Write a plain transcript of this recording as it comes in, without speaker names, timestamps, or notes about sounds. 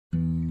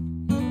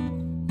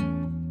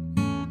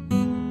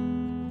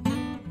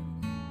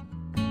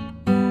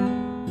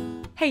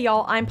Hey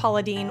y'all, I'm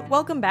Paula Dean.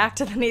 Welcome back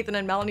to the Nathan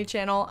and Melanie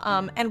channel,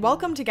 and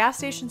welcome to Gas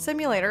Station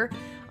Simulator.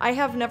 I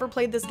have never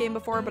played this game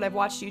before, but I've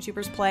watched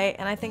YouTubers play,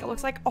 and I think it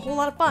looks like a whole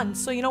lot of fun.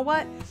 So you know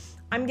what?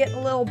 I'm getting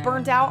a little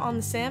burnt out on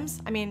The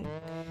Sims. I mean,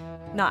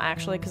 not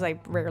actually, because I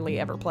rarely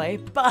ever play,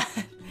 but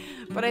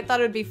I thought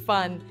it would be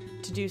fun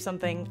to do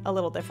something a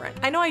little different.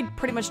 I know I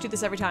pretty much do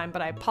this every time,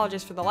 but I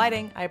apologize for the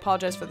lighting, I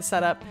apologize for the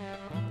setup.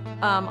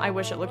 I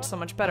wish it looked so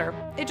much better.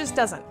 It just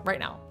doesn't right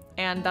now.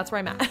 And that's where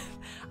I'm at.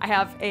 I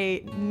have a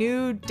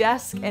new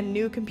desk and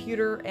new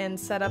computer and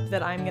setup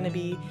that I'm gonna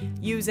be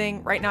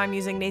using. Right now I'm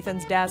using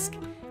Nathan's desk,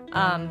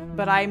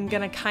 but I'm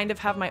gonna kind of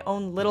have my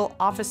own little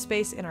office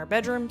space in our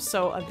bedroom,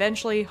 so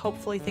eventually,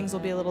 hopefully, things will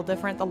be a little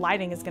different. The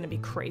lighting is gonna be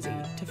crazy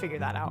to figure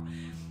that out.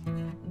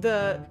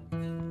 The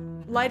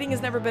lighting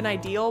has never been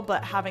ideal,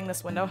 but having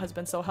this window has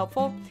been so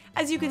helpful.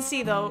 As you can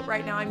see though,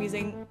 right now I'm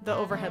using the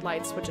overhead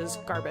lights, which is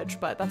garbage,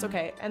 but that's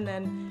okay. And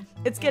then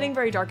it's getting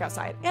very dark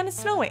outside, and it's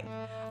snowing.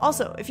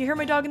 Also, if you hear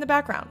my dog in the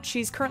background,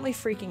 she's currently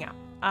freaking out.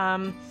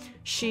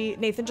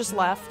 Nathan just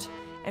left,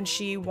 and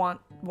she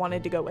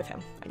wanted to go with him,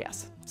 I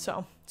guess.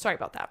 So, sorry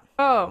about that.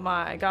 Oh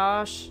my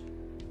gosh.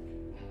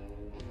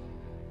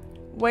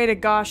 Wait a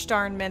gosh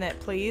darn minute,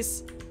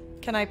 please.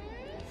 Can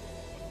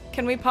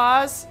we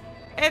pause?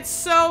 It's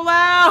so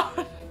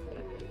loud!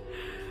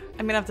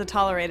 I'm gonna have to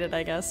tolerate it,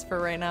 I guess, for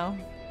right now.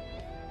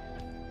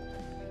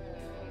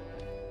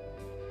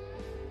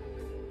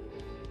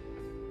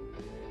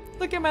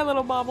 Look at my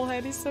little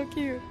bobblehead, he's so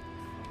cute.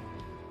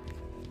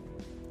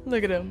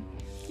 Look at him.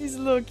 He's a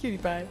little cutie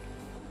pie.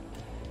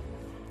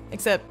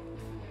 Except,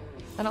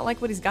 I don't like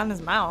what he's got in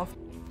his mouth.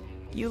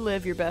 You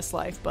live your best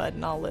life, bud,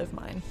 and I'll live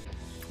mine.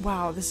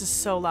 Wow, this is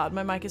so loud.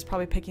 My mic is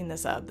probably picking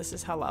this up. This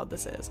is how loud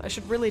this is. I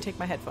should really take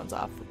my headphones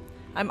off.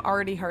 I'm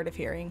already hard of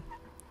hearing.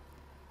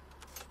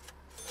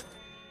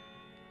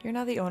 You're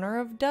now the owner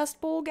of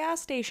Dust Bowl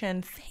gas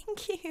station.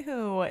 Thank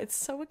you. It's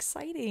so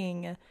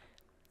exciting.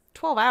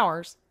 12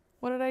 hours.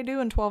 What did I do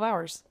in 12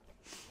 hours?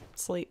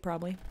 Sleep,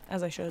 probably,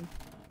 as I should.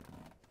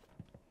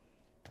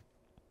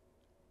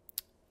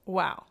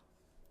 Wow.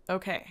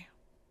 Okay.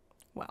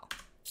 Well.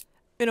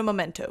 Un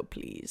momento,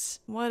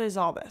 please. What is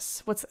all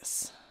this? What's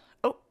this?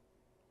 Oh.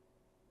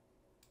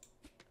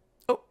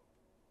 Oh.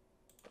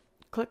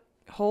 Click.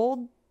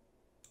 Hold.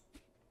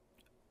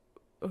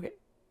 Okay.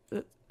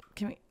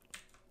 Can we...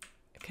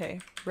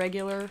 Okay.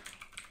 Regular.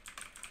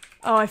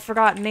 Oh, I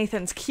forgot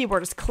Nathan's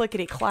keyboard is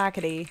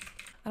clickety-clackety.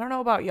 I don't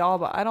know about y'all,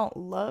 but I don't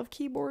love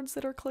keyboards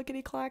that are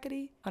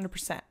clickety-clackety.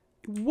 100%.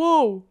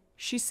 Whoa!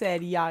 She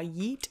said, yeah,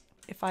 yeet.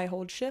 If I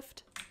hold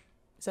shift.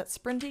 Is that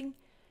sprinting?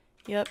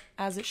 Yep,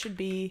 as it should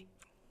be.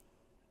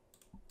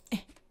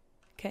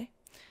 Okay.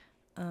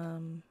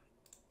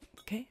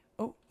 Okay.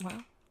 Oh, wow.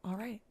 All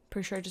right.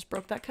 Pretty sure I just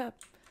broke that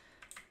cup.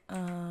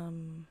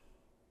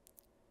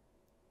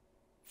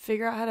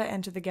 Figure out how to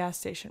enter the gas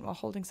station while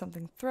holding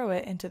something. Throw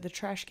it into the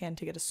trash can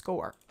to get a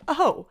score.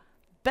 Oh,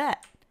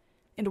 bet.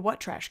 Into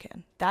what trash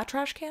can? That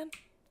trash can?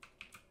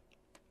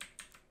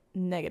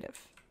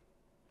 Negative.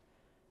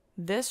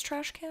 This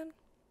trash can?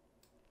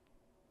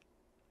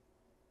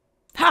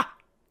 Ha!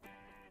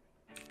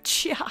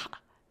 Yeah,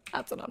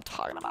 that's what I'm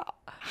talking about.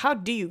 How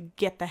do you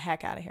get the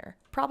heck out of here?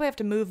 Probably have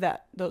to move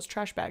those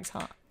trash bags,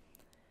 huh?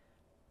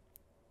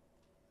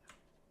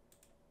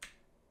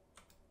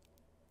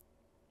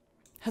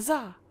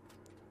 Huzzah!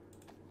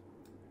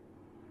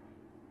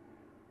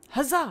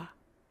 Huzzah!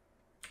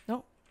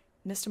 Nope,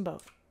 missed them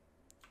both.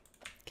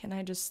 Can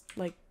I just,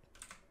 like,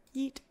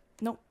 yeet?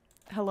 Nope.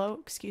 Hello?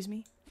 Excuse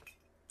me?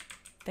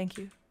 Thank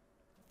you.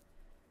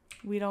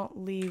 We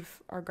don't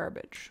leave our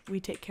garbage.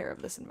 We take care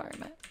of this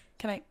environment.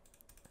 Can I?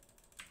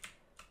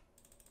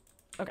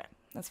 Okay,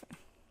 that's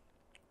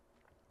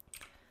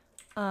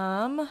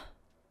fine.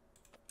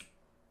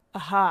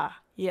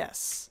 Aha.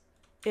 Yes.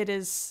 It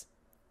is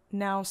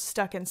now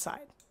stuck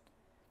inside.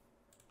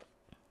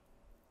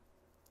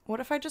 What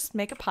if I just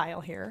make a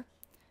pile here,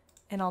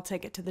 and I'll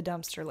take it to the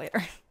dumpster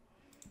later?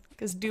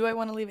 Because do I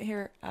want to leave it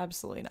here?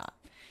 Absolutely not.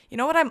 You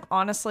know what I'm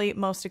honestly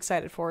most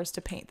excited for is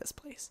to paint this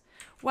place.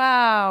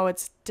 Wow,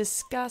 it's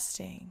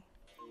disgusting.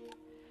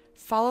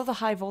 Follow the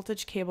high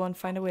voltage cable and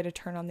find a way to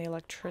turn on the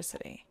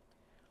electricity.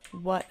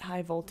 What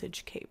high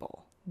voltage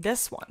cable?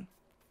 This one.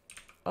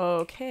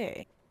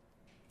 Okay.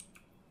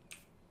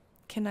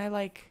 Can I,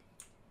 like,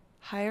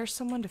 hire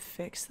someone to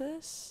fix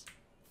this?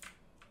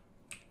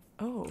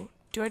 Oh,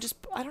 do I just...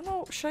 I don't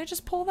know. Should I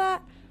just pull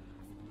that?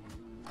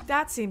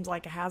 That seems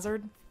like a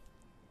hazard.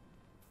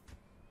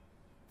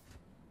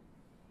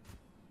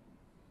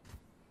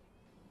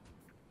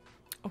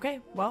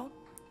 Okay, well,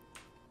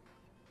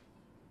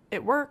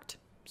 it worked,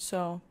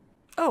 so...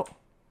 Oh,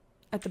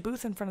 at the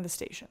booth in front of the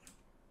station.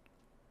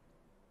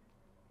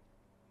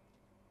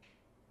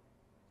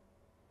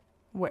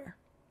 Where?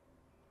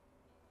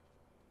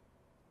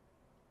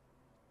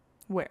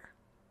 Where?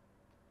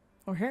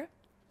 Over here?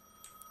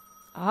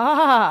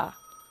 Ah!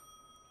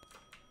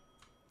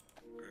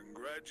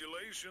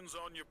 Congratulations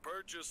on your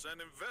purchase and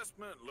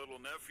investment, little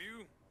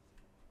nephew.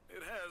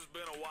 It has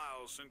been a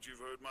while since you've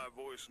heard my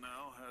voice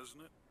now,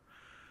 hasn't it?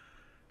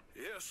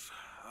 Yes,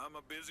 I'm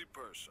a busy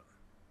person.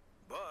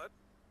 But,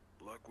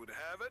 luck would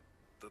have it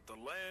that the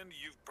land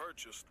you've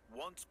purchased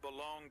once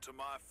belonged to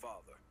my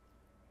father.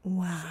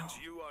 Wow.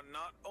 Since you are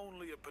not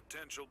only a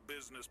potential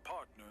business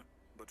partner,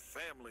 but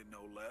family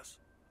no less,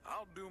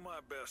 I'll do my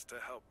best to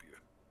help you.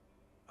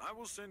 I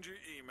will send you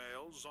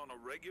emails on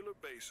a regular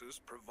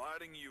basis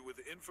providing you with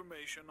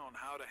information on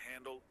how to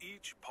handle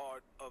each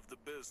part of the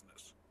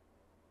business.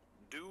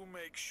 Do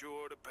make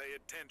sure to pay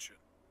attention.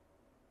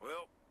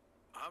 Well,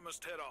 I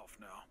must head off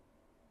now.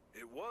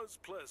 It was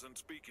pleasant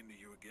speaking to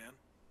you again.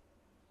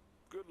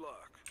 Good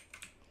luck.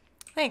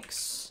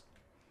 Thanks.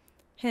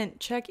 Hint,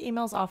 check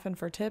emails often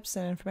for tips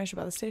and information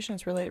about the station.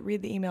 It's related.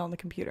 Read the email on the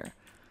computer.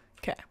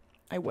 Okay,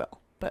 I will.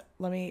 But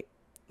let me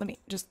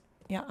just,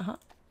 yeah,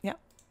 yeah,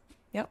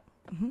 yep,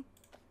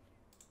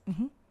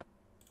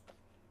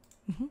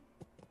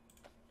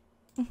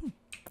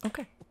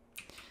 okay.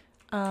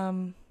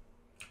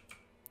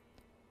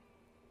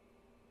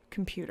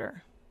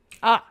 Computer.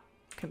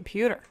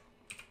 Computer.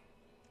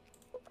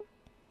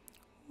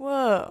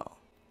 Whoa.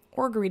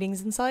 Or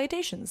greetings and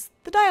salutations.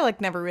 The dialect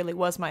never really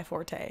was my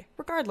forte.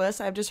 Regardless,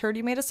 I've just heard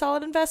you made a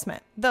solid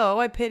investment. Though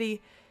I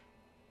pity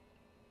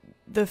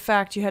the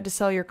fact you had to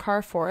sell your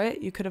car for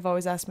it. You could have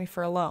always asked me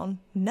for a loan.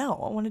 No,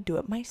 I want to do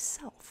it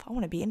myself. I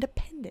want to be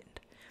independent.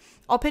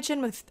 I'll pitch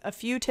in with a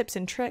few tips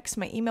and tricks.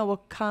 My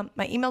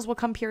emails will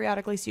come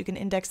periodically so you can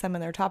index them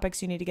in their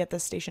topics. You need to get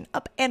this station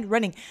up and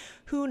running.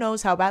 Who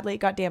knows how badly it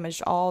got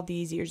damaged all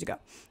these years ago.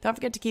 Don't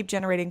forget to keep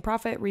generating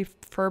profit.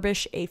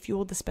 Refurbish a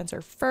fuel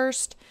dispenser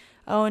first.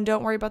 Oh, and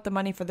don't worry about the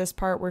money for this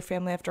part. We're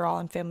family after all,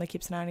 and family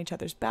keeps an eye on each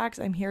other's backs.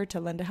 I'm here to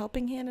lend a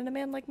helping hand, and a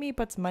man like me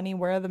puts money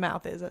where the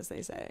mouth is, as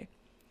they say.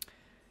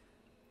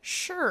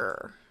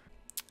 Sure.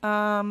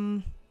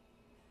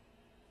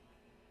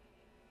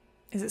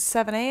 Is it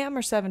 7 a.m.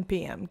 or 7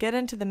 p.m.? Get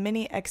into the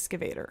mini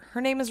excavator.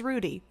 Her name is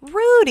Rudy.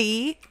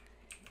 Rudy?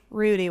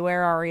 Rudy,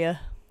 where are you?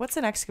 What's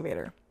an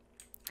excavator?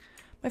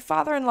 My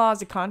father-in-law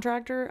is a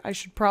contractor. I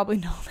should probably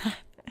know that.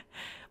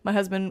 My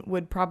husband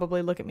would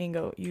probably look at me and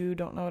go, you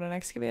don't know what an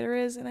excavator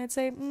is? And I'd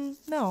say,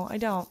 no, I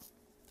don't.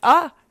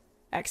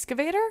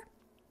 Excavator?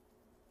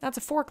 That's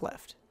a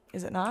forklift,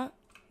 is it not?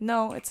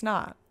 No, it's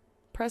not.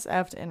 Press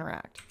F to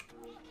interact.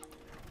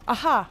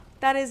 Aha,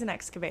 that is an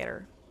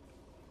excavator.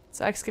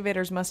 So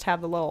excavators must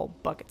have the little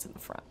buckets in the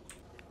front.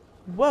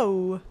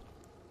 Whoa.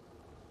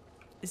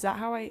 Is that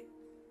how I,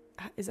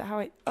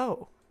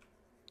 oh,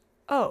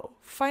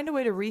 find a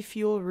way to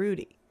refuel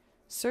Rudy.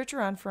 Search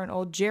around for an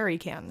old jerry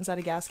can. Is that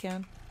a gas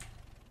can?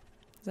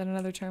 Is that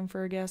another term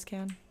for a gas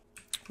can?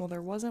 Well,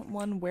 there wasn't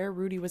one where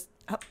Rudy was.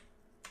 Oh.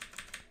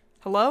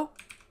 Hello?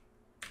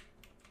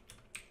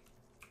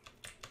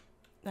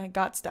 I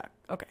got stuck.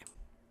 Okay.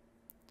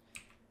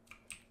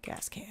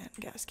 Gas can,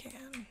 gas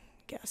can,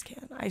 gas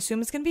can. I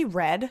assume it's going to be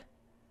red.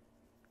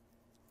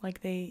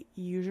 Like they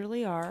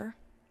usually are.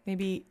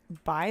 Maybe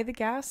by the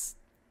gas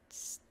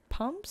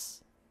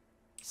pumps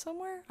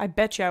somewhere? I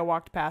bet you I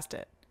walked past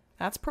it.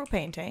 That's a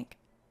propane tank.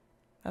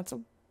 That's a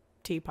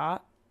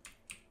teapot.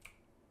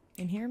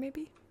 In here,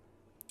 maybe?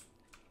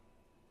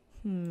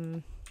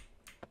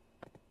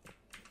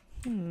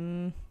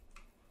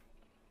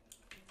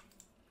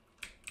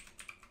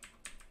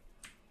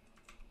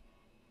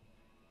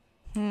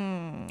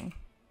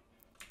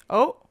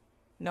 Oh,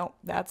 no,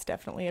 that's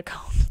definitely a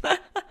cone.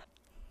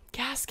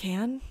 Gas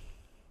can.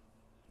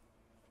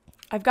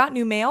 I've got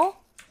new mail.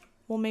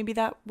 Well, maybe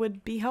that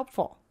would be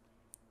helpful.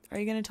 Are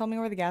you going to tell me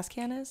where the gas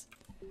can is?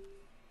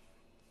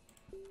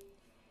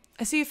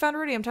 I see you found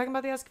Rudy. I'm talking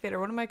about the excavator.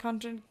 One of my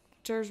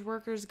contractor's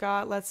workers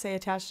got, let's say,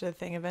 attached to the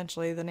thing.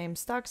 Eventually, the name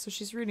stuck, so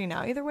she's Rudy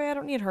now. Either way, I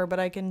don't need her, but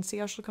I can see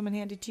how she'll come in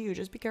handy to you.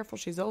 Just be careful.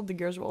 She's old. The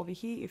gears will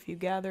overheat. If you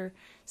gather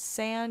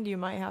sand, you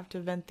might have to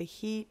vent the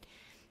heat.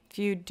 If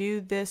you do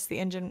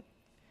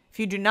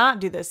not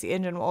do this, the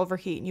engine will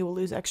overheat and you will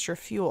lose extra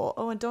fuel.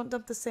 Oh, and don't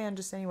dump the sand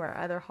just anywhere.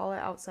 Either haul it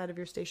outside of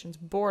your station's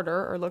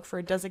border or look for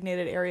a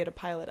designated area to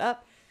pile it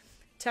up.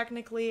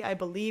 Technically, I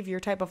believe your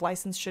type of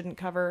license shouldn't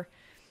cover...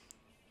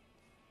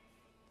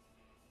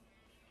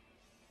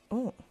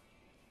 Oh,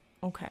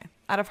 okay.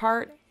 Out of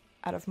heart,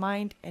 out of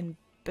mind, and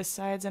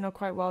besides, I know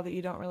quite well that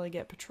you don't really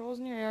get patrols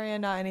in your area,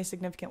 not any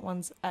significant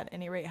ones at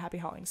any rate. Happy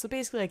hauling. So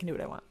basically, I can do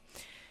what I want.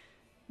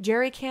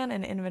 Jerry can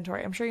and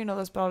inventory. I'm sure you know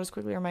this, but I'll just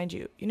quickly remind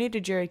you. You need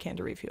a jerry can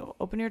to refuel.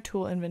 Open your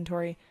tool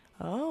inventory.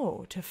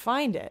 Oh, to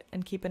find it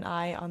and keep an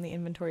eye on the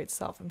inventory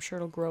itself. I'm sure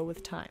it'll grow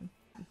with time.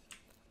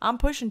 I'm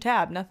pushing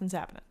tab. Nothing's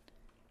happening.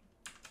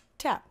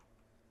 Tab.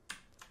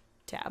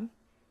 Tab.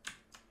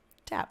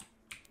 Tab.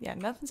 Yeah,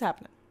 nothing's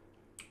happening.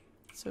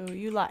 So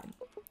you lied.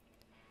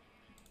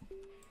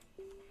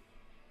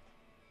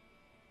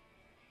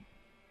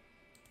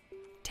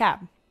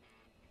 Tab.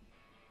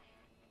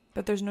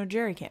 But there's no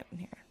jerry can in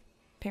here.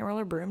 Paint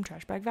roller, broom,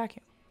 trash bag,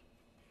 vacuum.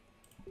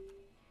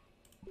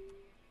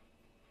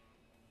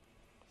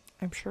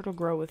 I'm sure it'll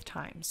grow with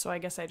time. So I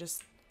guess I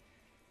just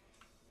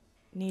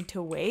need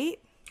to wait.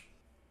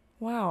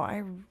 Wow,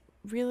 I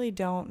really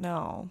don't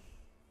know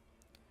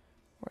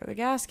where the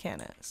gas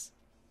can is.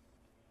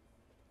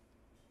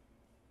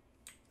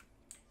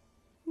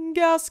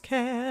 Gas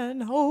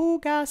can, oh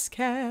gas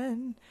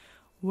can,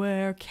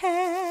 where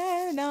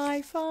can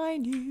I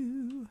find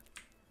you?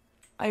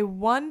 I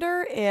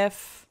wonder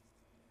if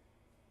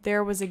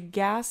there was a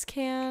gas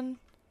can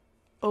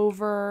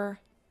over...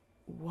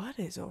 What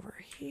is over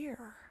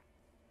here?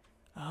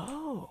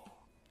 Oh.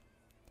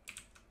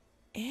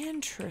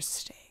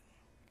 Interesting.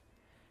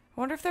 I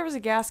wonder if there was a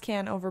gas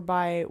can over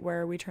by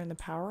where we turn the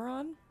power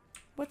on.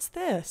 What's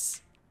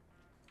this?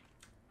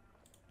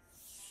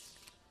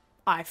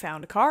 I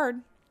found a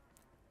card.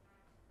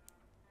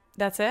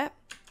 That's it?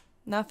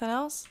 Nothing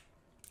else?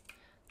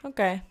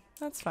 Okay,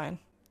 that's fine.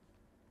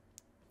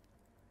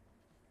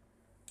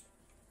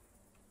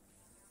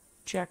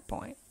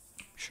 Checkpoint.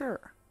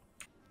 Sure.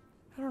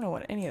 I don't know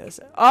what any of this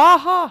is.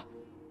 Aha!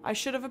 I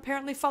should have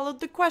apparently followed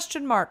the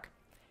question mark.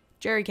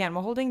 Jerry can.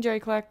 While holding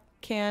Jerry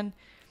can,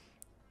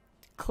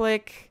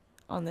 click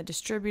on the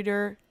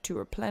distributor to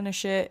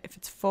replenish it. If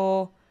it's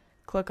full,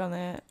 click on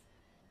that.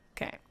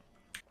 Okay.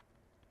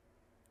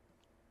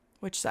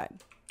 Which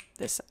side?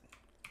 This side.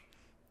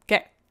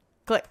 Okay.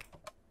 Click.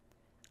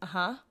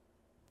 Uh-huh.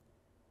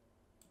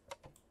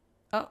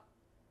 Oh.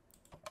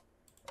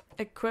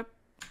 Equip.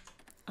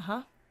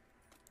 Uh-huh.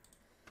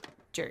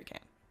 Jerry can.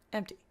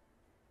 Empty.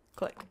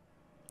 Click.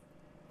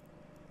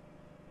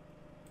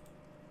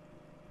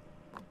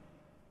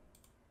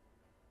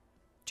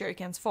 Jerry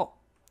can's full.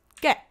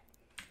 Okay.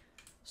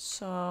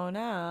 So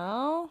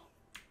now...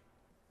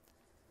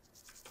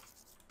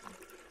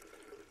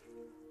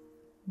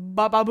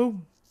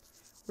 Ba-ba-boom.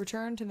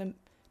 Return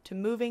to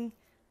moving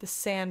the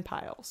sand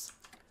piles.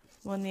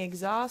 When the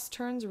exhaust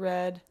turns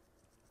red,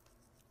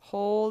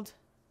 hold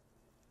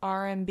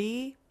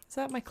RMB. Is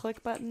that my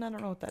click button? I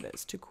don't know what that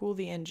is. To cool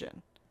the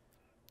engine.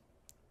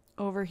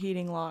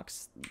 Overheating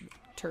locks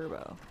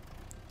turbo.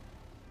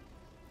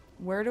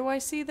 Where do I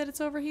see that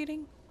it's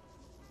overheating?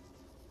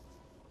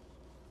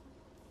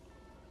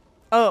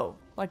 Oh,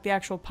 like the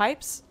actual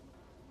pipes?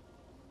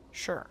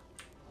 Sure.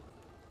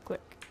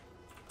 Click.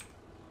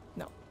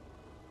 No.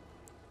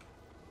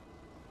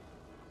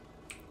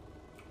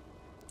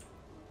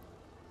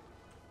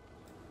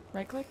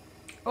 Right click.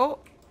 Oh!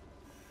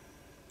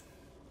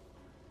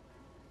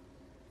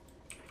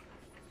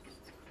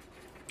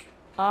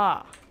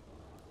 Ah.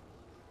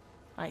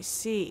 I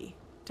see.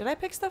 Did I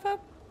pick stuff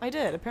up? I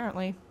did,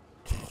 apparently.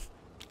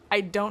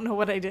 I don't know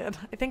what I did.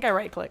 I think I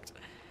right-clicked.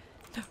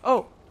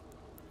 Oh!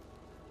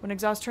 When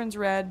exhaust turns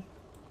red,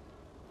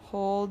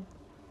 hold...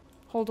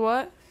 Hold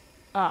what?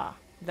 Ah,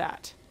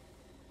 that.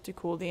 To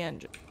cool the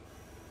engine.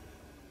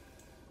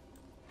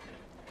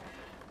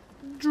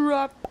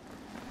 Drop.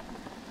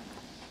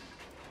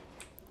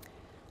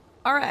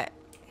 Alright.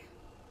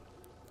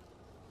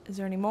 Is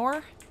there any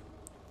more?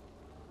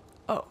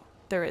 Oh,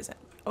 there isn't.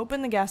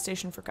 Open the gas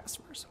station for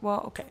customers.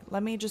 Well, okay.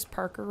 Let me just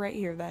park her right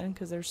here then,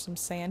 because there's some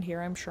sand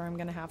here I'm sure I'm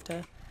going to have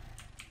to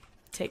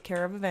take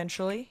care of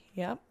eventually.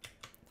 Yep.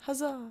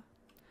 Huzzah!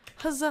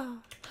 Huzzah!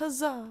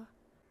 Huzzah!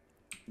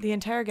 The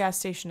entire gas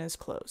station is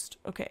closed.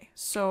 Okay,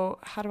 so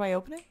how do I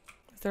open it?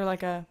 Is there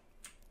like a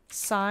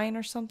sign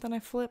or something I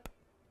flip?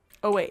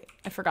 Oh wait,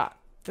 I forgot.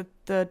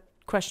 The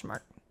question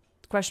mark.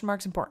 The question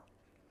mark's important.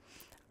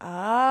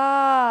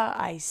 Ah,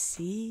 I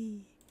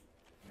see.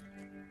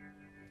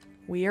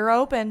 We are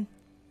open.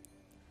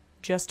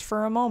 Just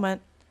for a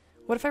moment.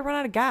 What if I run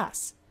out of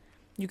gas?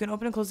 You can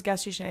open and close the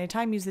gas station at any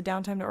time. Use the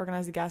downtime to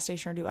organize the gas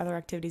station or do other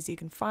activities you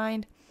can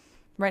find.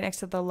 Right next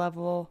to the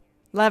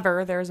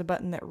lever, there is a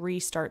button that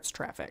restarts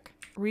traffic.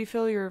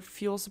 Refill your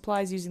fuel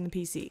supplies using the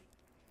PC.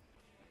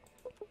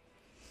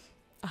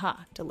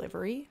 Aha.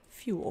 Delivery.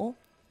 Fuel.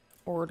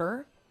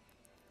 Order.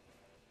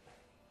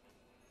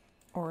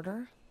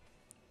 Order.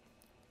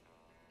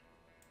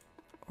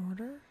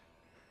 Order.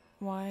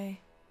 Why?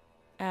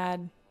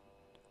 Add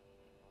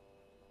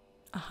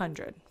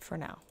 100 for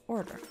now.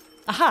 Order.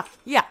 Aha!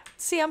 Yeah.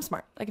 See, I'm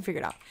smart. I can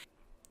figure it out.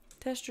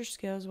 Test your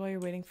skills while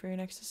you're waiting for your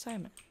next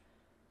assignment.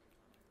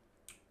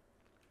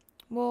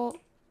 Well,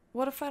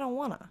 what if I don't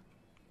wanna?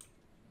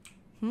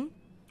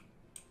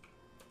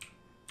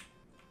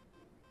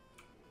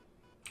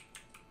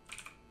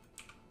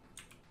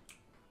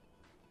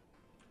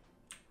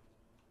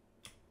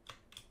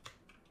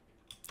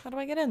 How do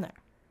I get in there?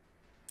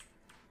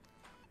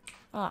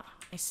 Ah,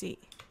 I see.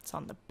 It's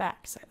on the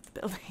back side of the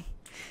building.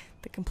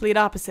 The complete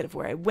opposite of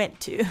where I went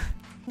to.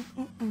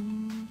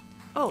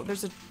 Oh,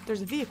 there's a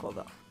vehicle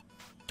though.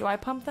 Do I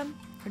pump them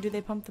or do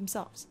they pump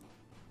themselves?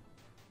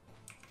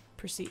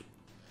 Proceed.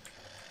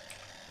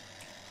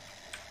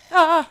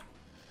 Ah!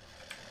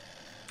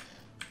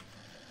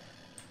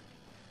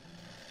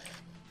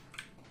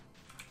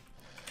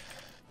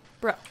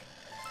 Bro.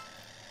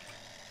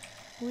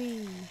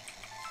 Wee.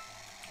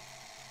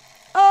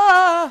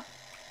 Ah!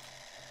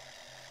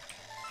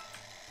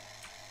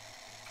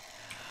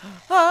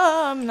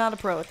 I'm not a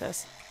pro at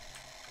this.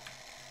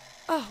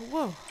 Oh,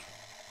 whoa.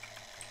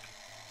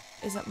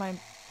 Isn't my...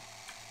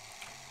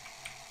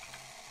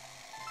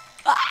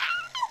 Ah!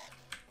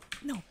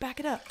 No, back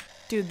it up.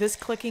 Dude, this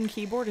clicking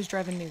keyboard is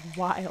driving me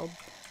wild.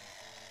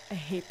 I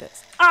hate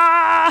this.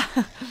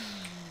 Ah!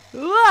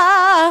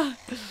 Ah!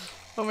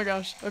 Oh my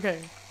gosh. Okay.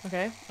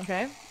 Okay.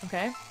 Okay.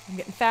 Okay. I'm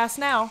getting fast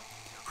now.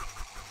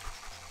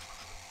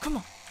 Come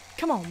on.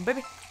 Come on,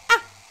 baby.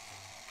 Ah!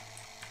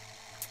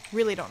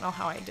 Really don't know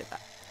how I did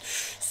that.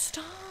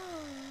 Stop.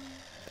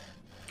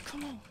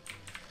 Come on.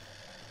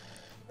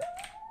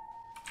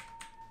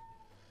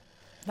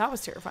 That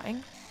was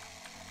terrifying.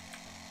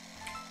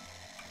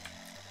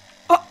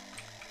 Oh!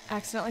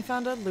 Accidentally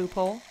found a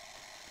loophole.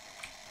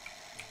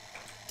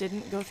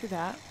 Didn't go through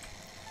that.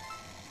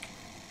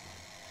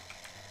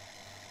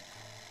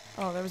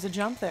 Oh, there was a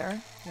jump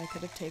there that I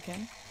could have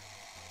taken.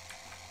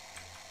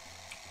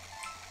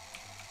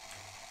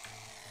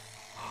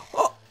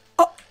 Oh!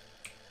 Oh!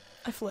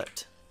 I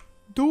flipped.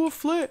 Do a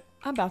flip!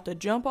 I'm about to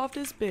jump off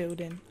this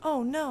building.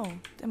 Oh no!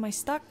 Am I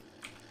stuck?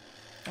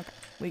 Okay,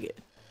 we good.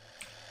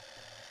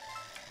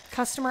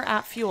 Customer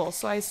at fuel.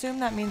 So I assume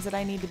that means that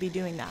I need to be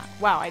doing that.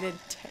 Wow,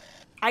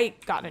 I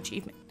got an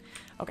achievement.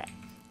 Okay.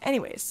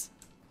 Anyways.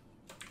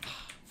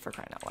 For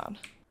crying out loud.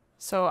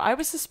 So I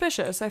was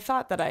suspicious. I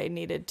thought that I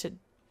needed to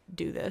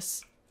do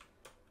this.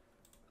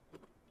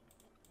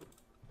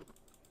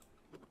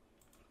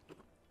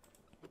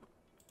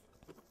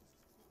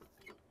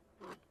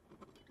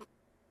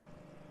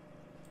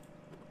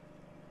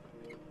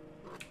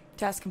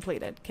 Task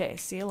completed. Okay,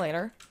 see you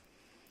later.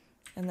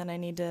 And then I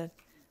need to...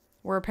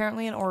 We're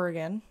apparently in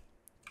Oregon,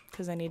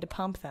 because I need to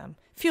pump them.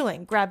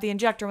 Fueling. Grab the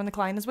injector when the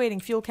client is waiting.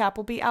 Fuel cap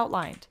will be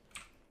outlined.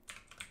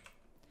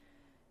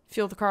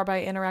 Fuel the car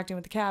by interacting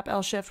with the cap.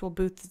 L shift will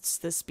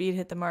boost the speed.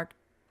 Hit the mark.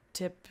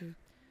 Tip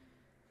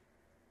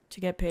to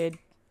get paid.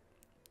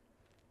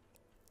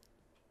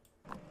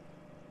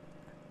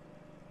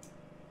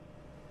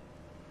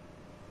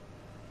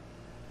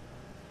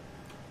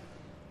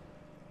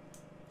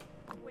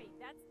 Wait,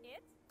 that's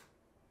it?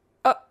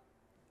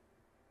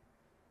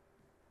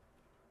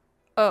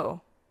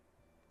 Oh.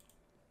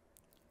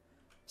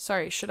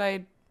 Sorry, should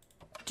I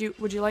do...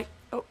 Would you like...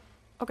 Oh,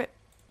 okay.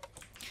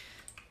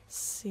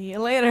 See you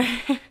later.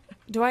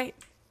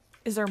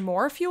 Is there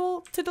more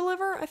fuel to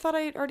deliver? I thought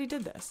I already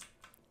did this.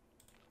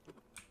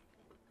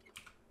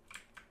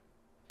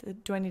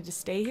 Do I need to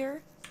stay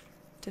here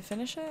to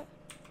finish it?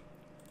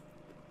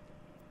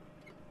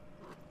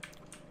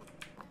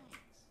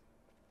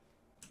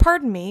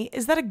 Pardon me,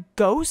 is that a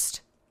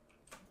ghost?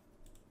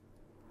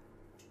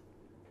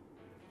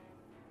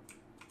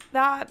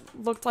 That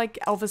looked like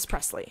Elvis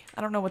Presley.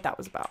 I don't know what that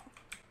was about.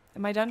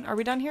 Am I done? Are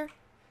we done here?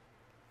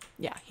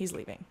 Yeah, he's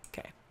leaving.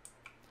 Okay.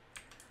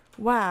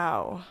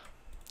 Wow.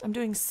 I'm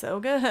doing so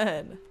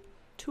good.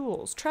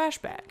 Tools. Trash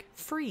bag.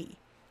 Free.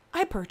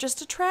 I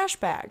purchased a trash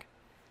bag.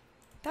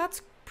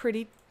 That's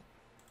pretty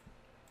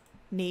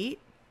neat.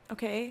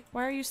 Okay.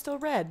 Why are you still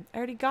red? I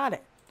already got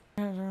it.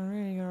 I'm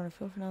really going to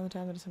fill for another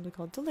time that is simply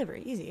called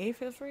delivery. Easy.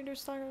 Feel free to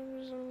start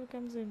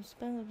comes in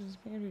spend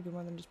do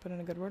more than just put in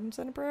a good word and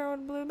send a prayer on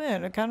a blue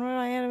bin. A kind of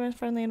my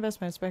friendly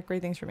investment. Expect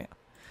great things from you.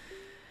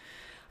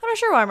 I'm not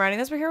sure why I'm writing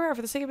this, but here we are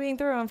for the sake of being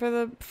thorough and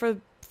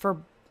for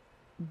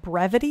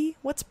brevity.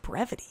 What's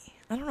brevity?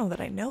 I don't know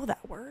that I know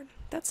that word.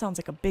 That sounds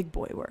like a big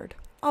boy word.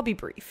 I'll be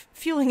brief.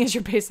 Fueling is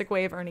your basic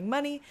way of earning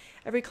money.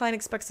 Every client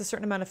expects a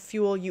certain amount of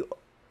fuel. You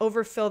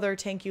overfill their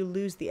tank, you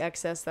lose the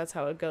excess. That's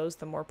how it goes.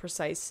 The more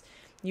precise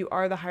you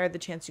are, the higher the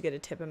chance you get a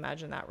tip.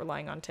 Imagine that,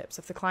 relying on tips.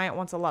 If the client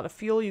wants a lot of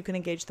fuel, you can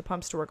engage the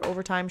pumps to work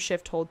overtime,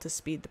 shift, hold to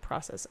speed the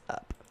process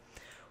up.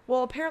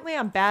 Well, apparently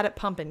I'm bad at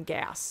pumping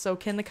gas. So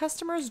can the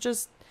customers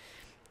just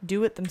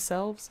do it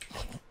themselves?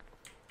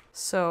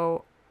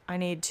 So I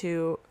need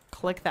to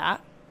click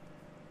that.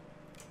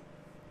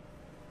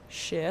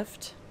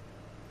 Shift.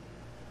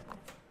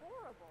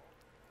 Horrible.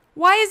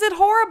 Why is it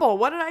horrible?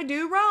 What did I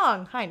do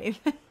wrong? Hi,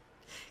 Nathan.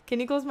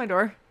 Can you close my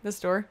door? This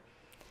door?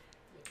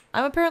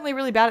 I'm apparently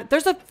really bad at...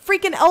 There's a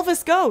freaking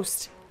Elvis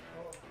ghost!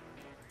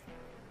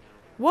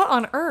 What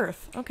on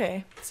earth?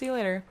 Okay, see you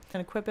later.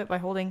 And equip it by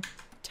holding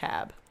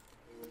tab.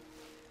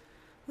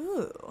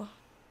 Ooh.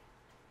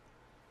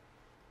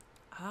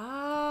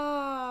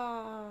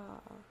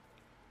 Ah.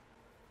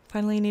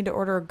 Finally, you need to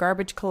order a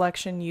garbage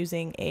collection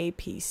using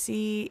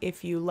APC.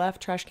 If you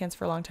left trash cans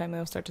for a long time,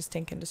 they'll start to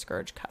stink and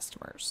discourage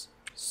customers.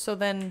 So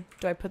then,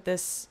 do I put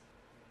this...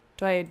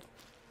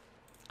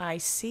 I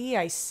see.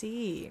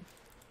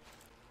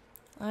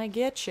 I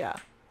get ya.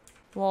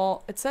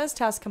 Well, it says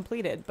task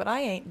completed, but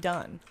I ain't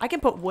done. I can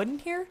put wood in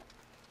here?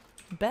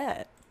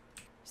 Bet.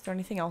 Is there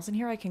anything else in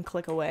here I can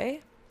click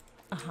away?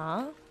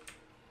 Uh-huh.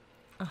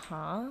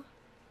 Uh-huh.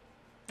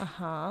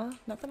 Uh-huh.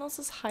 Nothing else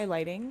is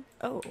highlighting.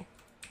 Oh.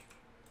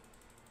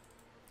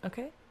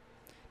 Okay.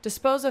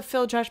 Dispose of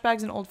filled trash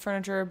bags and old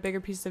furniture.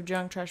 Bigger pieces of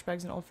junk, trash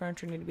bags, and old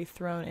furniture need to be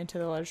thrown into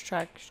the large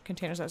trash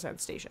containers outside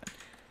the station.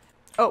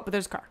 Oh, but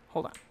there's a car.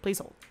 Hold on. Please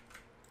hold.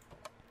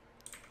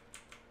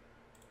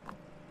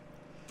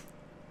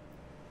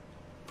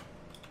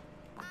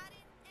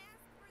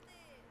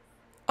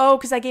 Oh,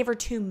 because I gave her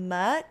too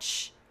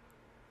much?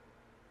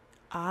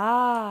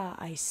 Ah,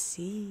 I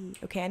see.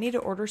 Okay, I need to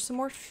order some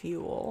more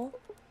fuel.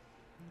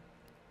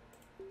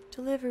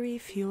 Delivery,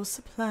 fuel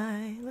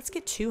supply. Let's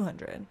get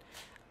 200.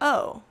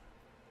 Oh.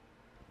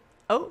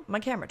 Oh, my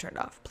camera turned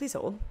off. Please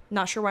hold.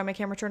 Not sure why my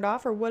camera turned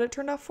off or what it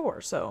turned off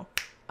for, so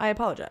I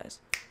apologize.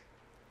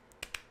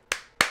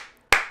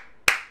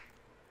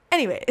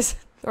 Anyways,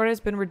 the order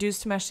has been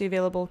reduced to match the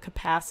available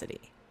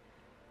capacity.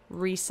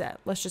 Reset.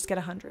 Let's just get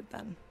 100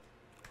 then.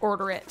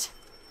 Order it.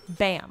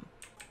 Bam.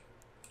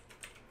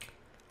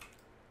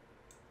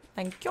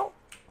 Thank you.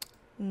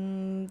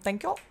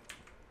 Thank you.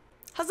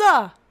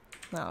 Huzzah!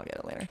 No, I'll get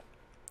it later.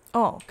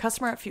 Oh,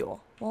 customer at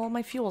fuel. Well,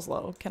 my fuel's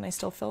low. Can I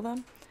still fill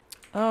them?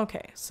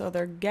 Okay, so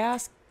their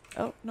gas...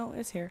 Oh, no,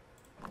 it's here.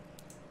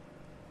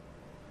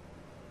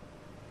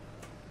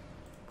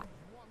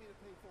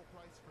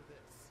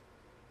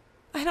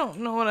 I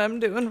don't know what I'm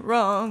doing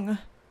wrong.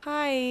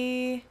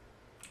 Hi.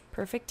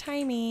 Perfect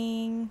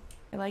timing.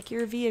 I like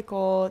your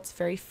vehicle. It's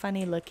very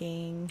funny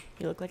looking.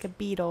 You look like a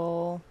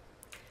beetle.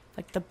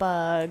 Like the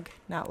bug,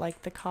 not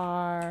like the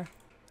car.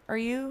 Are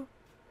you?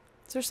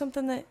 Is there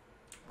something that...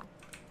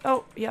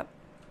 Oh, yep.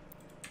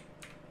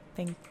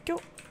 Thank you.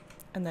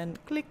 And then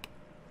click.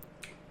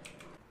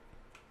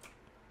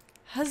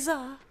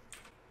 Huzzah!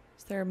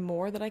 Is there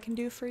more that I can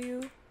do for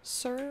you,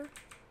 sir?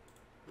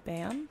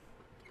 Bam.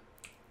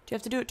 Do you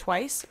have to do it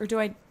twice? Or do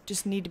I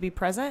just need to be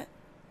present?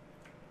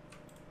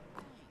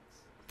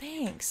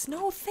 Thanks.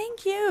 No,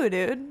 thank you,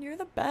 dude. You're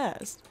the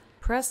best.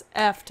 Press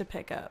F to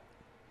pick up.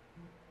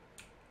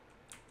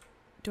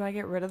 Do I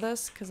get rid of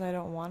this because I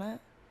don't want it?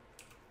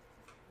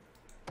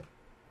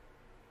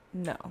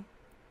 No.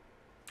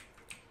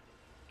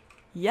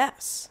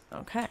 Yes.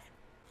 Okay.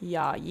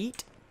 Ya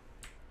yeet.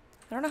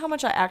 I don't know how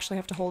much I actually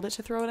have to hold it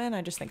to throw it in.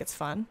 I just think it's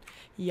fun.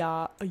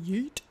 Ya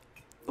yeet.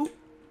 Ooh.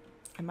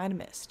 I might have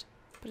missed.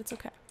 But it's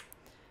okay.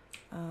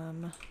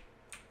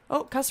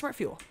 Oh, customer at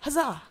fuel.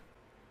 Huzzah!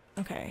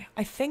 Okay.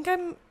 I think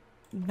I'm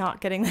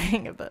not getting the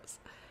hang of this.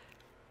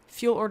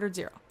 Fuel ordered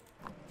 0.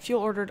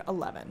 Fuel ordered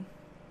 11.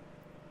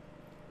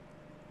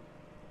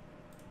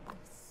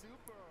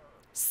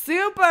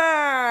 Super!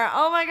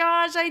 Oh my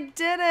gosh, I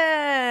did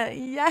it!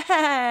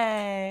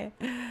 Yay!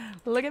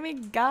 Look at me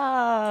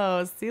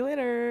go! See you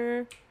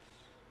later.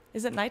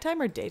 Is it nighttime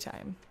or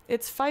daytime?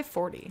 It's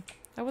 5:40.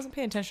 I wasn't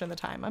paying attention to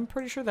the time. I'm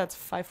pretty sure that's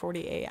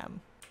 5:40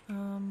 a.m.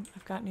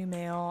 I've got new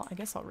mail. I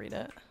guess I'll read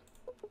it.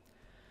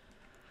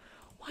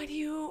 Why do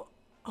you...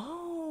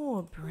 Oh,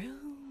 a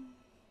broom.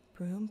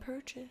 Broom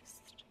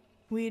purchased.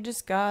 We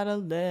just got a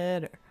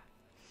letter.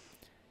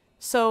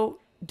 So...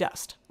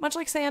 dust. Much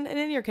like sand, and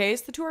in your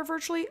case, the two are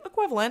virtually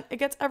equivalent. It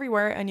gets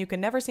everywhere, and you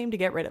can never seem to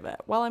get rid of it.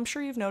 Well, I'm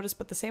sure you've noticed,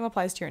 but the same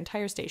applies to your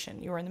entire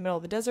station. You are in the middle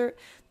of the desert,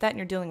 that and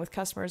you're dealing with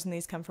customers, and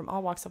these come from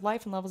all walks of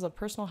life and levels of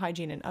personal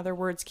hygiene. In other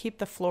words, keep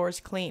the floors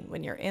clean.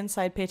 When you're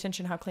inside, pay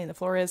attention how clean the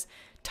floor is.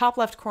 Top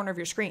left corner of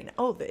your screen.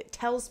 Oh, it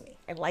tells me.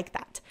 I like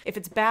that. If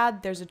it's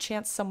bad, there's a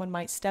chance someone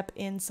might step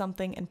in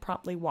something and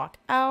promptly walk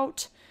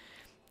out.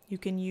 You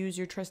can use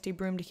your trusty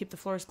broom to keep the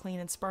floors clean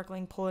and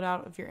sparkling, pull it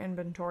out of your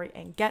inventory,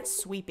 and get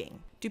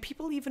sweeping. Do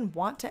people even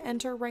want to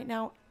enter right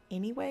now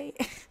anyway?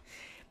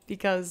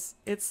 Because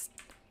it's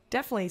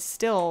definitely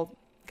still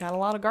got a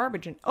lot of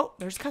garbage in. Oh,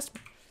 there's a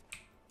customer.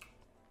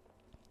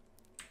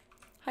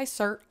 Hi,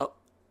 sir. Oh,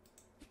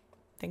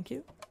 thank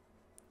you.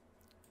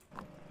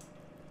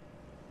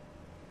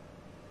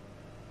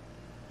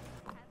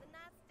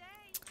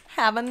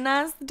 Have a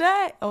nice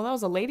day. Oh, that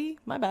was a lady?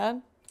 My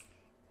bad.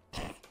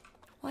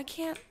 Well, I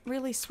can't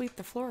really sweep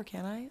the floor,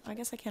 can I? I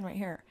guess I can right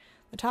here.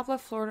 The top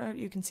left floor,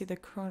 you can see the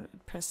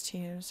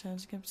prestige.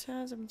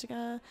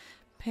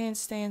 Paint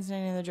stains and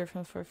any other dirt from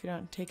the floor if you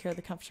don't take care of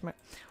the comfortment.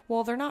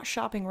 Well, they're not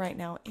shopping right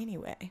now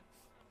anyway.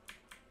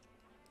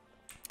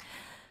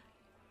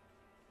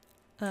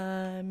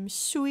 I'm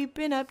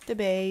sweeping up the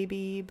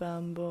baby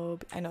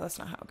bumblebee. I know that's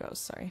not how it goes,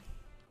 sorry.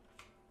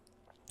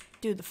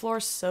 Dude, the floor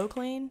is so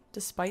clean,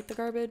 despite the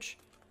garbage.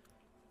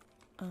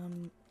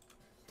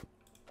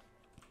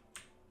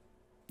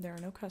 There are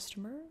no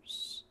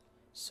customers,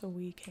 so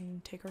we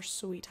can take our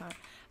sweet time.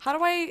 How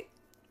do I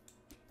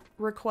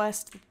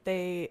request that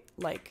they,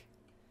 like,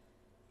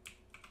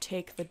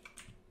 take the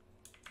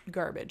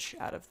garbage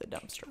out of the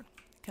dumpster?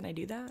 Can I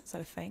do that? Is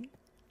that a thing?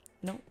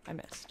 No, I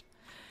missed.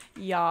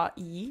 Ya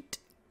yeet.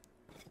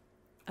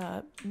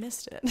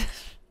 Missed it.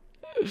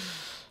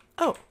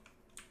 Oh.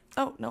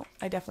 Oh, no,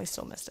 I definitely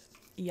still missed it.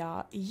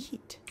 Ya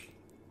yeet.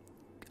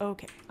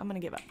 Okay, I'm gonna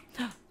give up.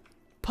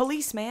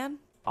 Policeman.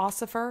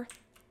 Ossifer.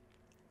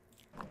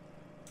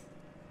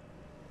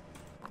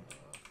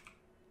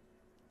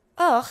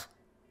 Ugh.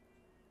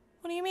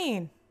 What do you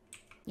mean?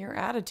 Your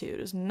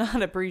attitude is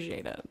not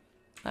appreciated.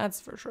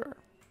 That's for sure.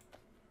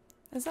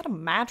 Is that a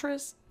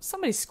mattress?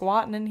 Somebody's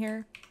squatting in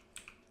here.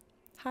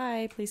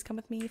 Hi, please come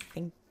with me.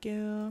 Thank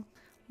you.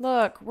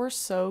 Look, we're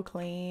so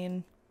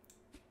clean.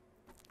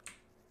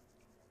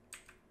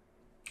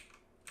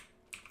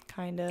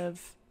 Kind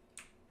of.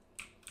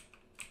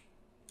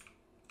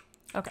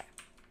 Okay.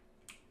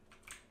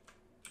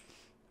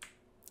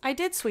 I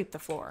did sweep the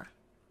floor.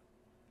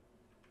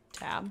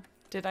 Tab.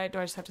 Do I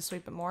just have to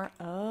sweep it more?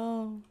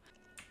 Oh.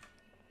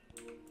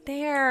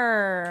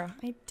 There.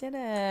 I did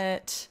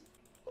it.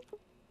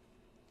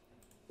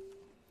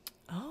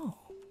 Oh.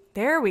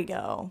 There we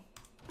go.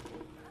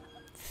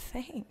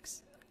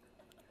 Thanks.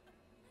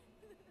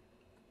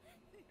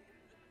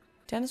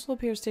 Dennis will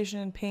appear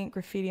stationed and paint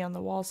graffiti on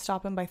the walls.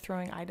 Stop him by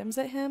throwing items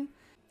at him.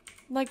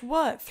 Like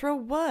what? Throw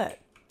what?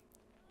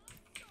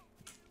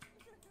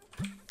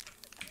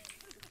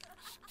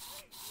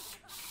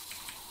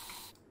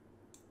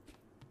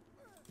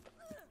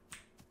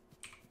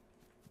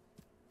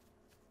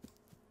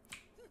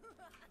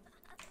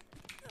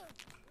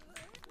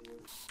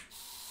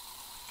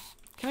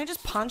 Can I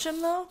just punch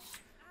him though?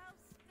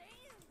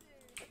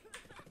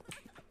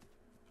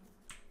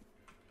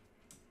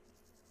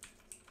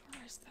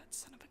 Where's that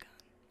son of a gun?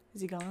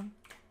 Is he gone?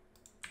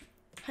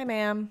 Hi,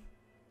 ma'am.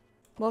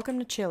 Welcome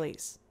to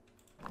Chili's.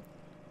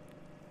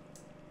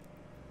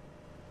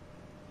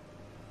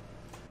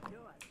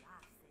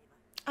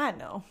 I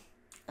know.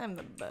 I'm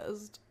the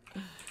best.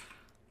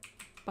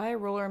 Buy a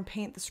roller and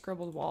paint the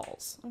scribbled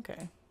walls.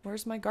 Okay.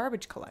 Where's my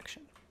garbage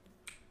collection?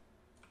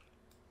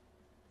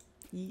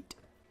 Yeet.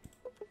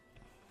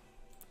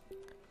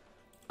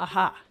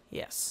 Aha.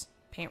 Yes.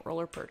 Paint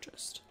roller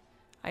purchased.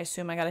 I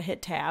assume I gotta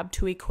hit tab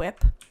to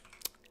equip,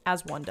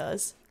 as one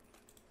does.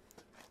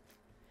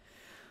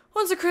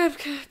 Once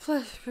equipped,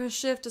 press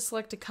shift to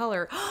select a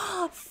color.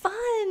 Fun!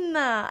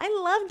 I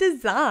love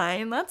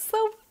design. That's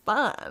so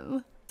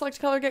fun. Select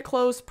color, get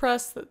close,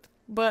 press the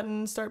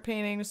button, start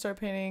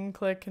painting,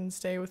 click and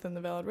stay within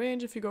the valid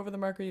range. If you go over the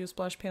marker, you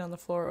splash paint on the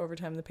floor. Over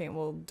time, the paint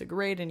will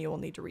degrade and you will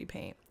need to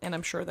repaint. And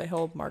I'm sure that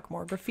he'll mark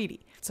more graffiti.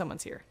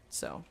 Someone's here,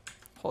 so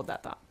hold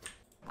that thought.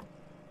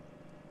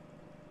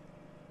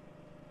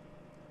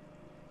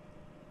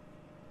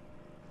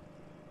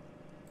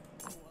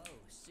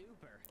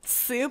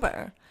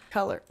 Super.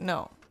 Color.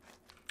 No.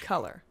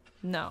 Color.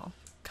 No.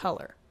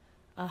 Color.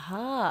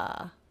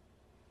 Aha.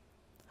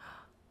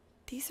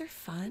 These are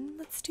fun.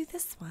 Let's do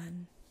this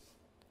one.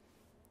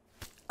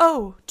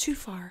 Oh, too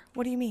far.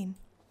 What do you mean?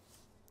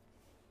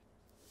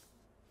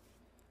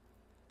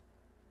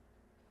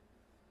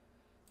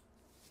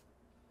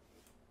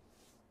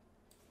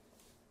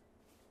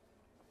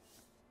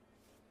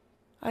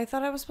 I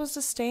thought I was supposed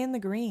to stay in the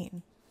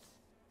green.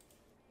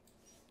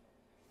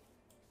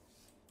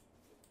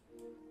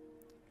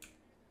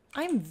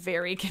 I'm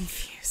very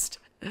confused.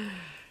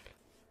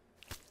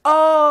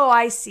 Oh,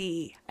 I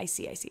see. I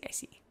see.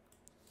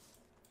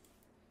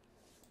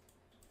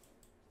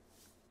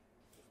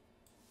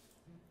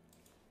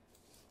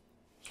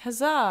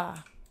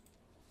 Huzzah.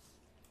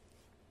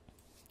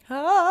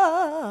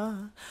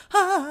 Ah,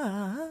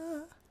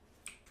 ah.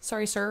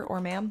 Sorry, sir,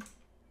 or ma'am,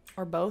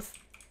 or both.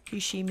 He,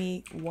 she,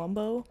 me,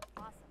 wumbo.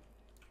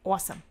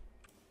 Awesome.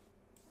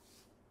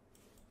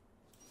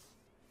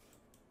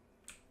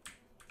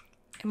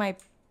 Am I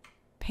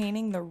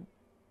painting the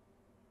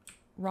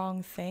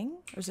wrong thing?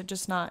 Or is it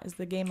just not? Is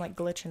the game like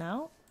glitching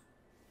out?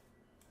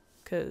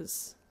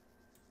 Because,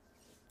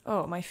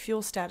 oh, my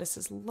fuel status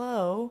is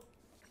low.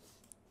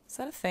 Is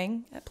that a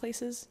thing at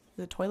places?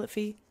 The toilet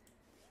fee?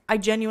 I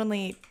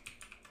genuinely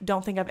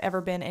don't think I've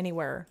ever been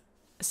anywhere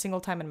a single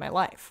time in my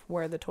life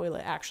where the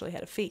toilet actually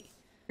had a fee.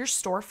 Your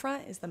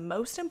storefront is the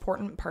most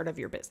important part of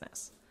your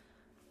business.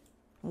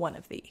 One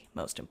of the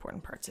most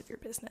important parts of your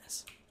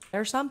business. There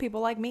are some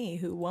people like me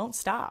who won't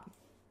stop.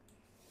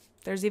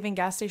 There's even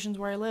gas stations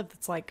where I live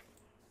that's like,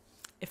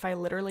 if I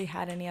literally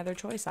had any other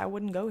choice, I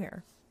wouldn't go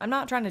here. I'm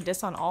not trying to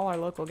diss on all our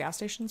local gas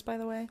stations, by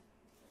the way.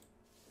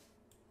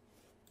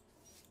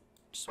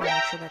 Just want to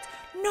make sure that's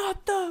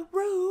not the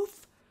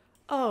roof.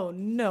 Oh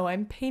no,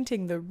 I'm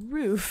painting the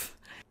roof.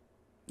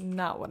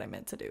 Not what I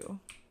meant to do,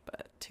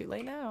 but too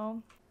late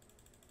now.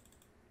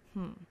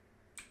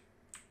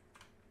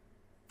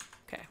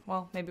 Okay,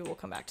 well, maybe we'll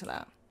come back to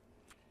that.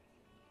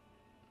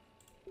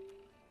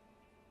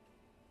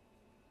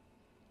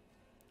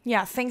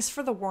 Yeah, thanks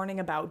for the warning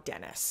about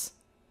Dennis.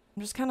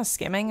 I'm just kind of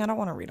skimming. I don't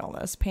want to read all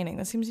this. Painting.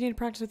 This seems you need to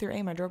practice with your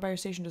aim. I drove by your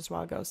station just a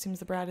while ago. Seems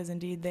the Brad is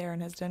indeed there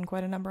and has done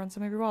quite a number on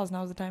some of your walls.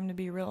 Now is the time to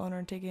be a real owner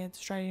and taking it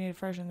to try. You need to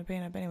freshen the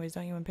paint up anyways,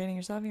 don't you? When painting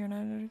yourself, you're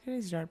not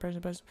easy to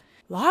person.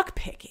 Lock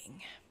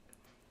picking.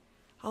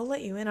 I'll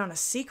let you in on a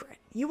secret.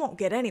 You won't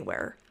get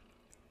anywhere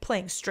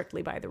playing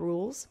strictly by the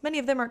rules. Many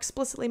of them are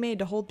explicitly made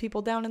to hold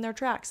people down in their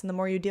tracks, and the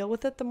more you deal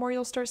with it, the more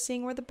you'll start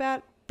seeing where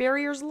the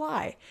barriers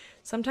lie.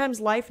 Sometimes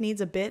life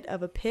needs a bit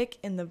of a pick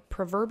in the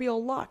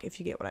proverbial lock, if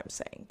you get what I'm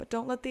saying. But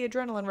don't let the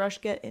adrenaline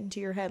rush get into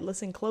your head.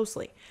 Listen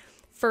closely.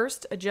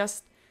 First,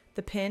 adjust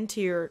the pin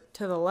to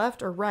the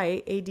left or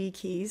right AD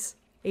keys.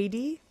 AD?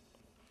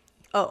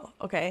 Oh,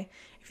 okay.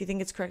 If you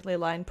think it's correctly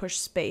aligned, push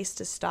space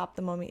to stop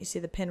the moment you see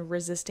the pin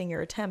resisting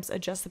your attempts.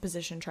 Adjust the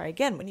position, try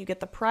again. When you get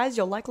the prize,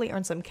 you'll likely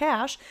earn some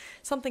cash,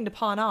 something to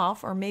pawn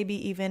off, or maybe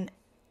even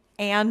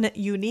an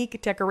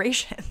unique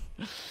decoration.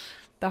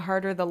 The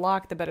harder the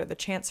lock, the better the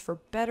chance for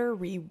better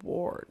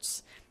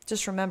rewards.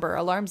 Just remember,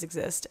 alarms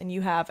exist, and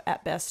you have,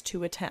 at best,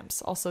 2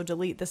 attempts. Also,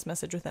 delete this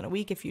message within a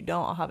week. If you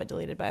don't, I'll have it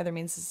deleted by other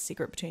means. It's a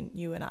secret between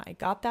you and I.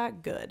 Got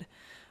that? Good.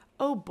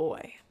 Oh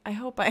boy. I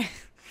hope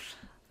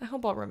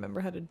I'll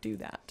remember how to do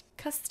that.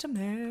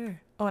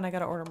 Customer. Oh, and I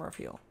gotta order more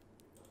fuel.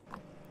 How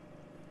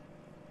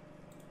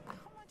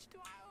much do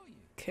I owe you?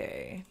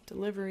 Okay,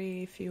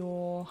 delivery,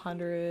 fuel,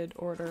 100,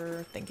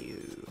 order, thank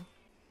you.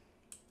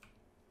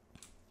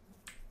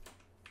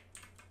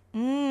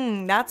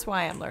 That's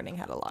why I'm learning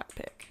how to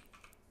lockpick.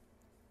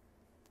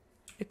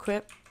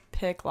 Equip,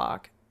 pick,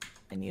 lock,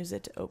 and use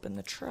it to open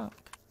the trunk.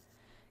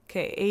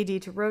 Okay,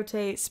 AD to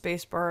rotate,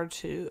 spacebar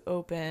to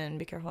open.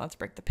 Be careful not to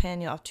break the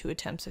pin. You'll have 2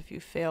 attempts. If you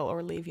fail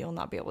or leave, you'll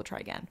not be able to try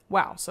again.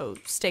 Wow, so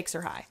stakes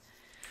are high.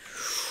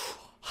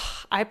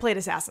 I played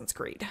Assassin's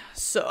Creed,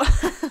 so...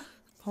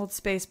 Hold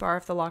spacebar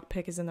if the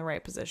lockpick is in the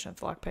right position.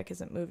 If the lockpick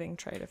isn't moving,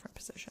 try a different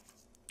position.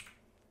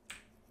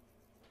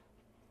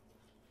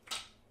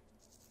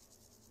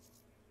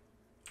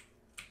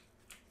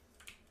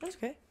 That's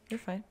okay. You're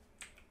fine.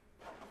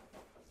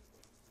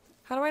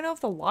 How do I know if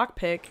the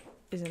lockpick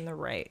is in the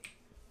right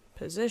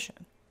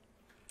position?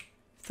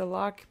 If the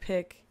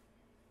lockpick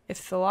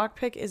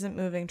isn't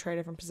moving, try a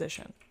different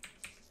position.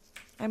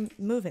 I'm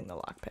moving the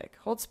lockpick.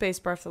 Hold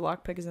spacebar if the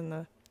lockpick is in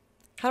the...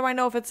 How do I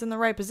know if it's in the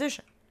right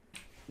position?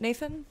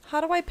 Nathan,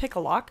 how do I pick a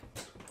lock?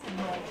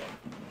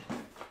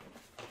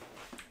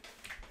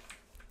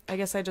 I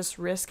guess I just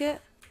risk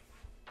it.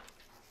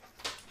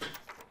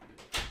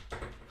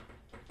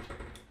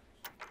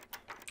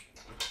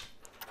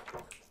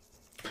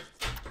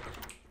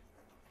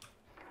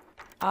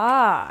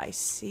 Ah, I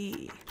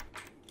see.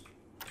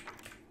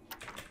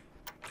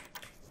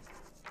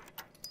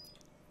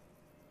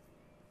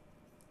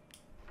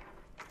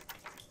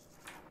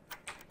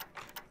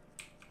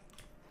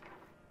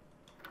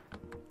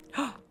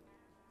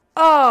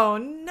 Oh,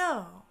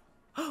 no.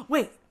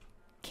 Wait,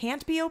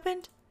 can't be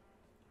opened?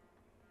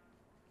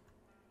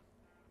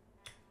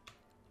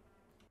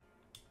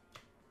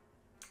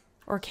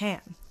 Or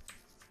can?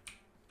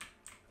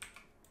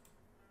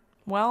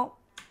 Well,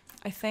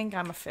 I think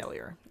I'm a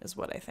failure, is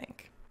what I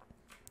think.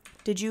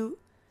 Did you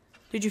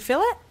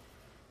fill it?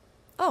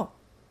 Oh.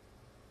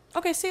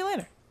 Okay, see you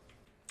later.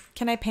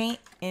 Can I paint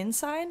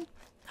inside?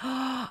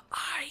 I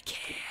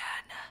can.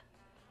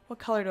 What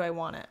color do I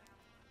want it?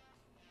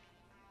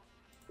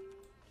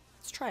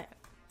 Let's try it.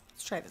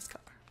 Let's try this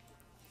color.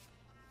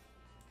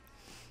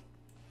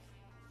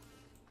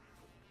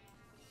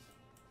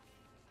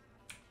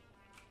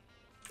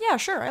 Yeah,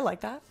 sure, I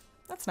like that.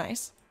 That's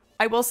nice.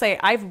 I will say,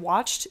 I've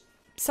watched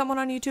someone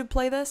on YouTube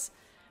play this,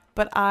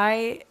 but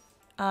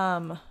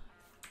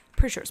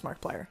pretty sure it's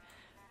Markiplier.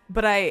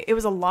 But it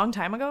was a long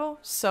time ago,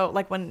 so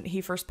like when he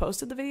first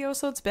posted the video,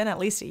 so it's been at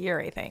least a year,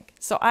 I think.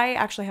 So I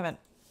actually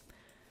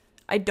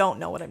I don't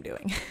know what I'm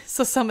doing.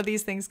 So some of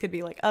these things could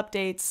be like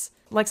updates.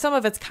 Like some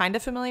of it's kind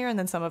of familiar, and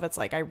then some of it's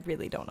like I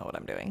really don't know what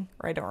I'm doing,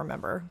 or I don't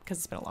remember because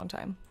it's been a long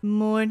time.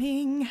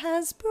 Morning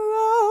has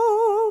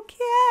broken.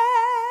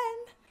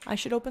 I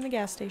should open the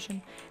gas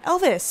station.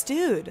 Elvis,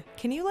 dude,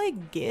 can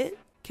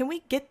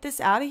we get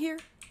this out of here?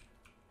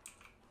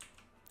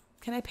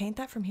 Can I paint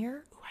that from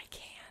here? Oh, I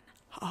can.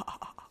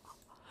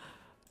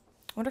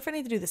 I wonder if I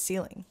need to do the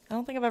ceiling. I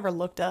don't think I've ever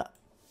looked up.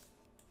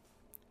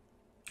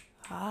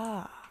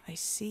 Ah, I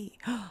see.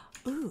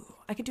 Ooh,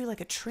 I could do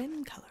like a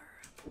trim color.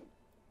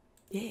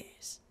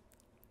 Yes.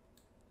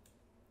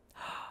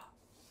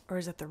 Or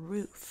is it the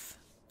roof?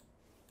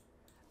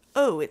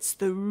 Oh, it's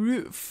the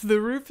roof. The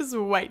roof is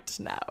white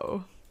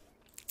now.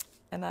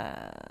 And,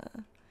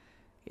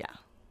 yeah.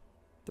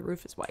 The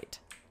roof is white.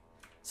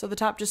 So the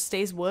top just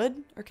stays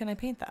wood? Or can I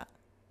paint that?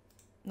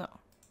 No.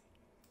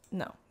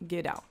 No.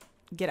 Get out.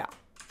 Get out.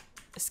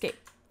 Escape.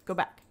 Go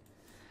back.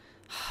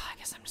 I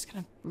guess I'm just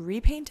gonna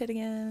repaint it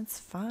again. It's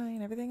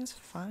fine. Everything is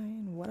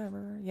fine.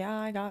 Whatever. Yeah,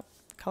 I got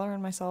color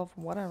in myself.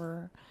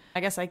 Whatever. I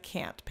guess I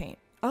can't paint.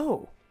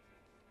 Oh.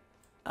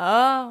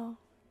 Oh.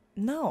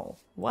 No.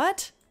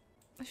 What?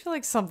 I feel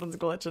like something's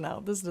glitching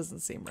out. This doesn't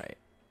seem right.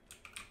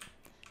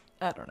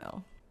 I don't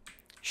know.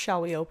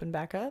 Shall we open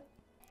back up?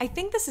 I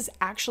think this is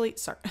actually...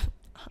 Sorry.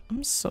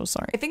 I'm so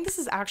sorry. I think this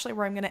is actually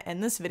where I'm going to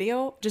end this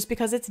video just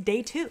because it's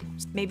day 2.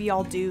 Maybe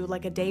I'll do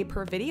like a day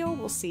per video.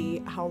 We'll see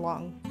how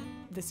long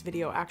this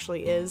video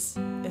actually is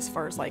as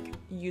far as like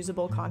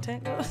usable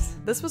content goes.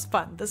 This was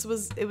fun.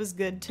 It was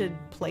good to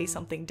play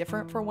something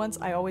different for once.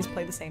 I always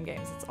play the same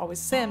games. It's always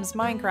Sims,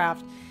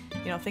 Minecraft,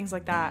 you know, things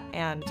like that.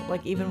 And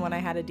like even when I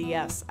had a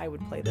DS, I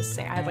would play the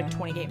same. I had like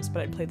 20 games,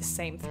 but I'd play the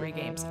same 3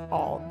 games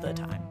all the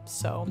time.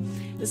 So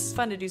this is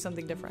fun to do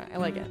something different. I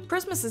like it.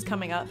 Christmas is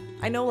coming up.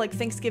 I know like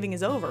Thanksgiving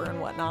is over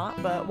and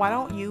whatnot, but why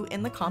don't you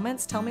in the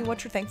comments tell me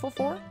what you're thankful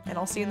for, and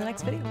I'll see you in the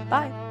next video.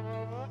 Bye.